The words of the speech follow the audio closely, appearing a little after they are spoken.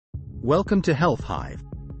Welcome to Health Hive.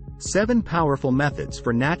 7 powerful methods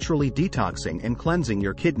for naturally detoxing and cleansing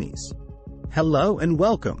your kidneys. Hello and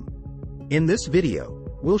welcome. In this video,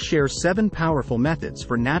 we'll share 7 powerful methods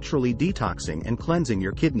for naturally detoxing and cleansing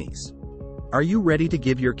your kidneys. Are you ready to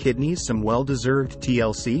give your kidneys some well-deserved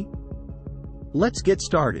TLC? Let's get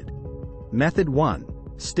started. Method 1.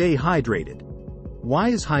 Stay hydrated. Why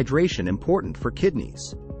is hydration important for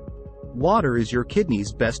kidneys? Water is your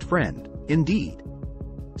kidney's best friend, indeed.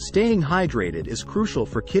 Staying hydrated is crucial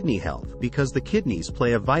for kidney health because the kidneys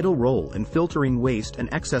play a vital role in filtering waste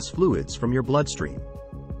and excess fluids from your bloodstream.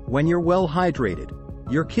 When you're well hydrated,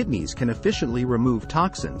 your kidneys can efficiently remove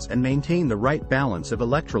toxins and maintain the right balance of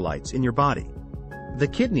electrolytes in your body. The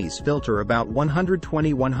kidneys filter about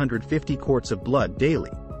 120-150 quarts of blood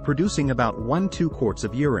daily, producing about 1-2 quarts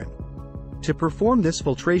of urine. To perform this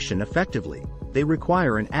filtration effectively, they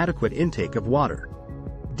require an adequate intake of water.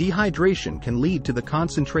 Dehydration can lead to the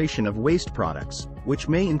concentration of waste products, which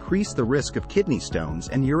may increase the risk of kidney stones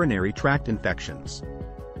and urinary tract infections.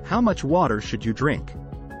 How much water should you drink?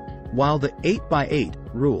 While the 8x8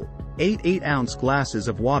 rule, 8 8-ounce glasses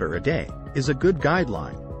of water a day, is a good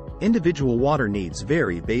guideline, individual water needs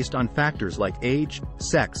vary based on factors like age,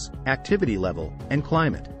 sex, activity level, and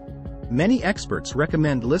climate. Many experts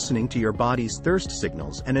recommend listening to your body's thirst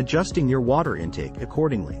signals and adjusting your water intake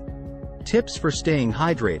accordingly. Tips for staying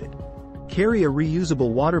hydrated. Carry a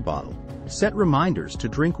reusable water bottle, set reminders to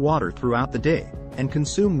drink water throughout the day, and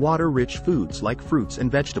consume water-rich foods like fruits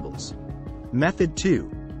and vegetables. Method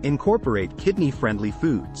 2. Incorporate kidney-friendly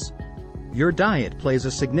foods. Your diet plays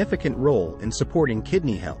a significant role in supporting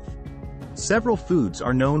kidney health. Several foods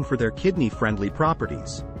are known for their kidney-friendly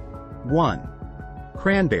properties. 1.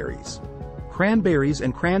 Cranberries. Cranberries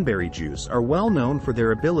and cranberry juice are well known for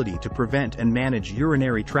their ability to prevent and manage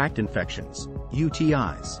urinary tract infections,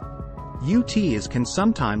 UTIs. UTIs can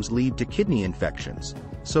sometimes lead to kidney infections,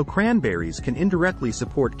 so cranberries can indirectly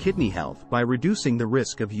support kidney health by reducing the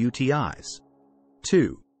risk of UTIs.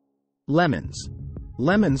 2. Lemons.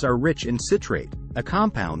 Lemons are rich in citrate, a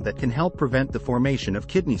compound that can help prevent the formation of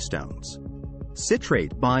kidney stones.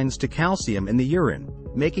 Citrate binds to calcium in the urine,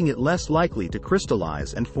 making it less likely to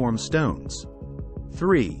crystallize and form stones.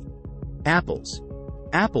 3. Apples.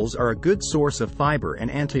 Apples are a good source of fiber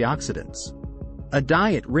and antioxidants. A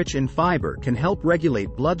diet rich in fiber can help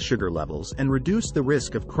regulate blood sugar levels and reduce the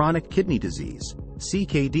risk of chronic kidney disease,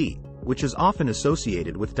 CKD, which is often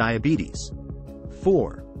associated with diabetes.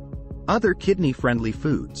 4. Other kidney-friendly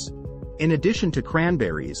foods. In addition to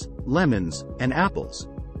cranberries, lemons, and apples,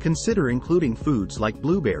 consider including foods like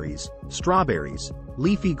blueberries, strawberries,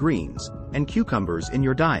 leafy greens, and cucumbers in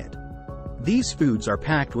your diet. These foods are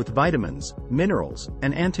packed with vitamins, minerals,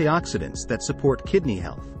 and antioxidants that support kidney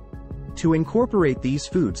health. To incorporate these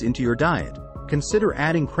foods into your diet, consider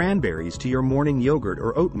adding cranberries to your morning yogurt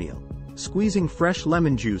or oatmeal, squeezing fresh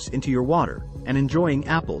lemon juice into your water, and enjoying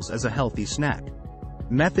apples as a healthy snack.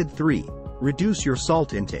 Method 3. Reduce your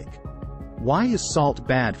salt intake. Why is salt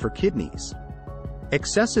bad for kidneys?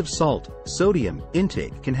 Excessive salt, sodium,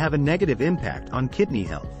 intake can have a negative impact on kidney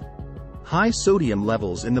health. High sodium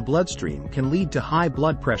levels in the bloodstream can lead to high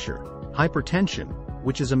blood pressure, hypertension,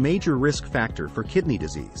 which is a major risk factor for kidney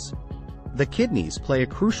disease. The kidneys play a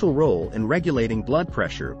crucial role in regulating blood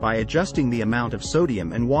pressure by adjusting the amount of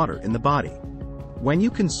sodium and water in the body. When you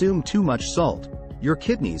consume too much salt, your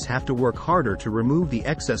kidneys have to work harder to remove the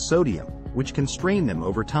excess sodium, which can strain them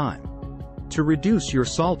over time. To reduce your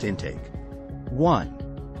salt intake.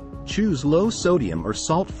 1. Choose low sodium or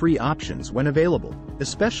salt-free options when available,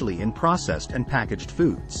 especially in processed and packaged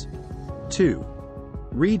foods. 2.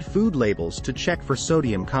 Read food labels to check for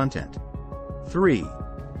sodium content. 3.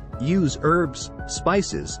 Use herbs,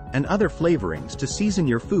 spices, and other flavorings to season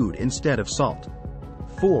your food instead of salt.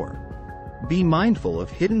 4. Be mindful of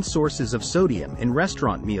hidden sources of sodium in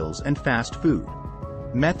restaurant meals and fast food.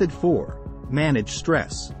 Method 4. Manage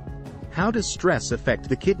stress. How does stress affect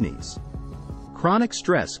the kidneys? Chronic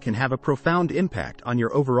stress can have a profound impact on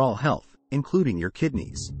your overall health, including your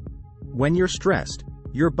kidneys. When you're stressed,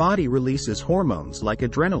 your body releases hormones like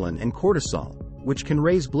adrenaline and cortisol, which can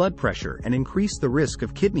raise blood pressure and increase the risk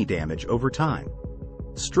of kidney damage over time.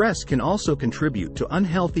 Stress can also contribute to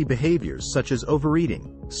unhealthy behaviors such as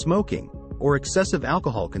overeating, smoking, or excessive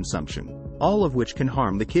alcohol consumption, all of which can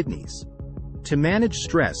harm the kidneys. To manage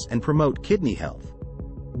stress and promote kidney health.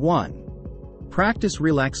 1. Practice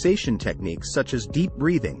relaxation techniques such as deep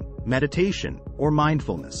breathing, meditation, or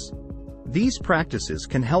mindfulness. These practices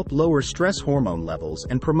can help lower stress hormone levels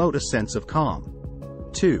and promote a sense of calm.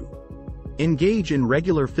 2. Engage in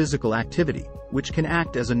regular physical activity, which can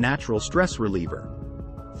act as a natural stress reliever.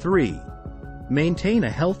 3. Maintain a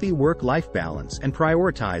healthy work-life balance and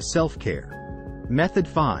prioritize self-care. Method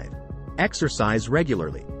 5. Exercise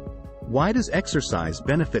regularly. Why does exercise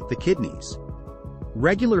benefit the kidneys?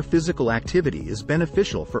 Regular physical activity is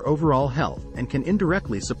beneficial for overall health and can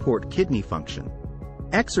indirectly support kidney function.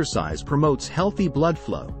 Exercise promotes healthy blood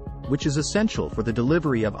flow, which is essential for the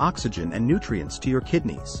delivery of oxygen and nutrients to your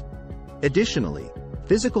kidneys. Additionally,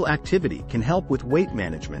 physical activity can help with weight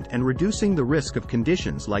management and reducing the risk of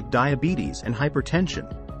conditions like diabetes and hypertension,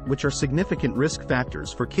 which are significant risk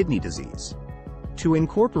factors for kidney disease. To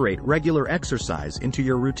incorporate regular exercise into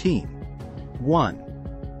your routine.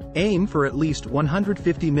 1. Aim for at least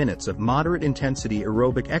 150 minutes of moderate intensity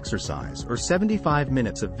aerobic exercise or 75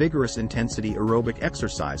 minutes of vigorous intensity aerobic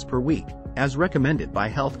exercise per week, as recommended by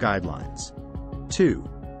health guidelines. 2.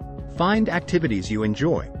 Find activities you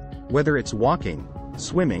enjoy, whether it's walking,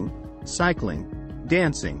 swimming, cycling,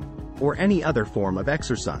 dancing, or any other form of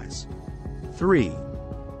exercise. 3.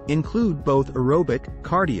 Include both aerobic,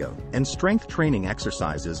 cardio, and strength training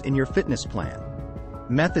exercises in your fitness plan.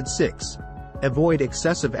 Method 6. Avoid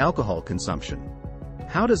excessive alcohol consumption.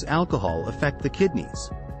 How does alcohol affect the kidneys?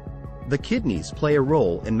 The kidneys play a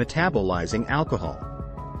role in metabolizing alcohol.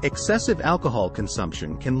 Excessive alcohol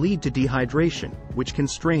consumption can lead to dehydration, which can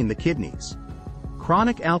strain the kidneys.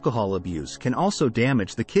 Chronic alcohol abuse can also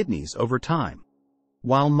damage the kidneys over time.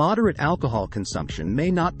 While moderate alcohol consumption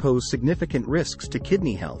may not pose significant risks to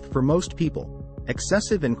kidney health for most people,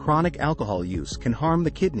 excessive and chronic alcohol use can harm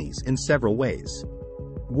the kidneys in several ways.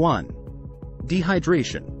 1.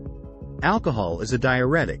 Dehydration. Alcohol is a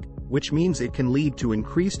diuretic, which means it can lead to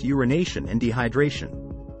increased urination and dehydration.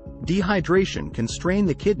 Dehydration can strain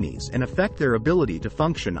the kidneys and affect their ability to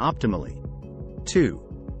function optimally.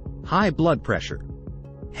 2. High blood pressure.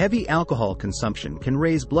 Heavy alcohol consumption can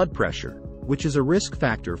raise blood pressure, which is a risk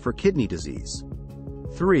factor for kidney disease.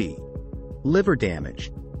 3. Liver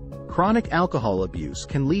damage. Chronic alcohol abuse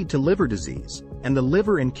can lead to liver disease, and the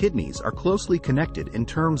liver and kidneys are closely connected in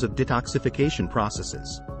terms of detoxification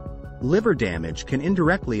processes. Liver damage can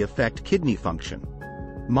indirectly affect kidney function.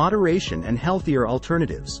 Moderation and healthier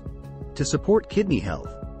alternatives. To support kidney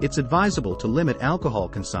health, it's advisable to limit alcohol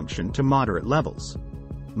consumption to moderate levels.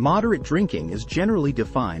 Moderate drinking is generally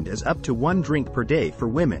defined as up to 1 drink per day for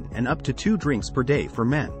women and up to 2 drinks per day for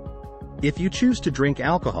men. If you choose to drink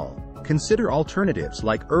alcohol, consider alternatives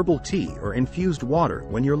like herbal tea or infused water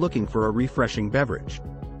when you're looking for a refreshing beverage.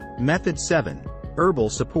 Method 7. Herbal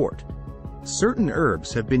support. Certain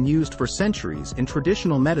herbs have been used for centuries in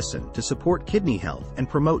traditional medicine to support kidney health and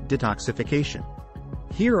promote detoxification.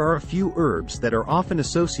 Here are a few herbs that are often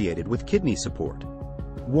associated with kidney support.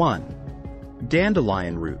 1.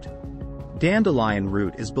 Dandelion root. Dandelion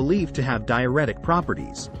root is believed to have diuretic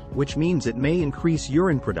properties, which means it may increase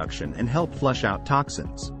urine production and help flush out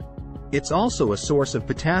toxins. It's also a source of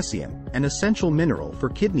potassium, an essential mineral for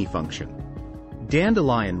kidney function.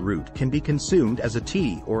 Dandelion root can be consumed as a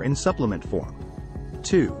tea or in supplement form.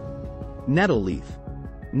 2. Nettle leaf.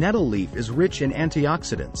 Nettle leaf is rich in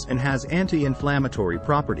antioxidants and has anti-inflammatory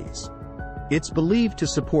properties. It's believed to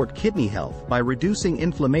support kidney health by reducing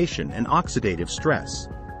inflammation and oxidative stress.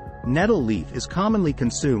 Nettle leaf is commonly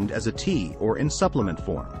consumed as a tea or in supplement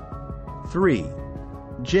form. 3.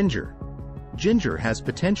 Ginger. Ginger has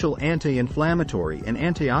potential anti-inflammatory and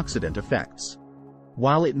antioxidant effects.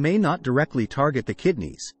 While it may not directly target the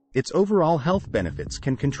kidneys, its overall health benefits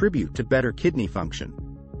can contribute to better kidney function.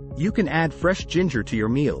 You can add fresh ginger to your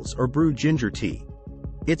meals or brew ginger tea.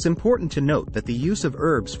 It's important to note that the use of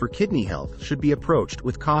herbs for kidney health should be approached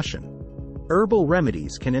with caution. Herbal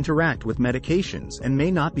remedies can interact with medications and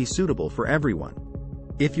may not be suitable for everyone.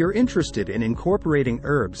 If you're interested in incorporating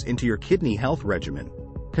herbs into your kidney health regimen,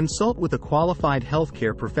 consult with a qualified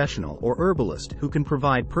healthcare professional or herbalist who can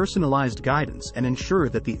provide personalized guidance and ensure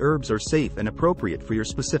that the herbs are safe and appropriate for your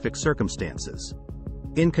specific circumstances.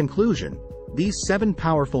 In conclusion, these 7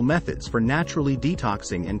 powerful methods for naturally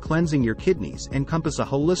detoxing and cleansing your kidneys encompass a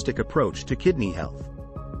holistic approach to kidney health.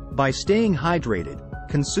 By staying hydrated,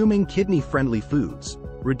 consuming kidney-friendly foods,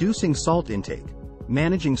 reducing salt intake,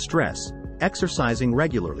 managing stress, exercising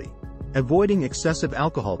regularly, avoiding excessive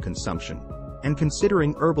alcohol consumption, and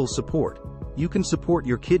considering herbal support, you can support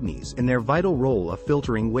your kidneys in their vital role of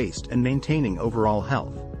filtering waste and maintaining overall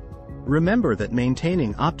health. Remember that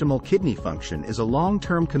maintaining optimal kidney function is a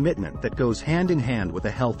long-term commitment that goes hand in hand with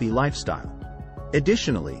a healthy lifestyle.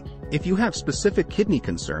 Additionally, if you have specific kidney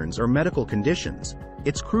concerns or medical conditions,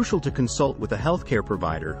 it's crucial to consult with a healthcare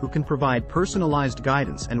provider who can provide personalized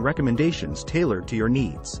guidance and recommendations tailored to your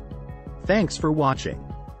needs. Thanks for watching.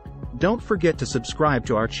 Don't forget to subscribe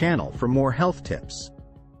to our channel for more health tips.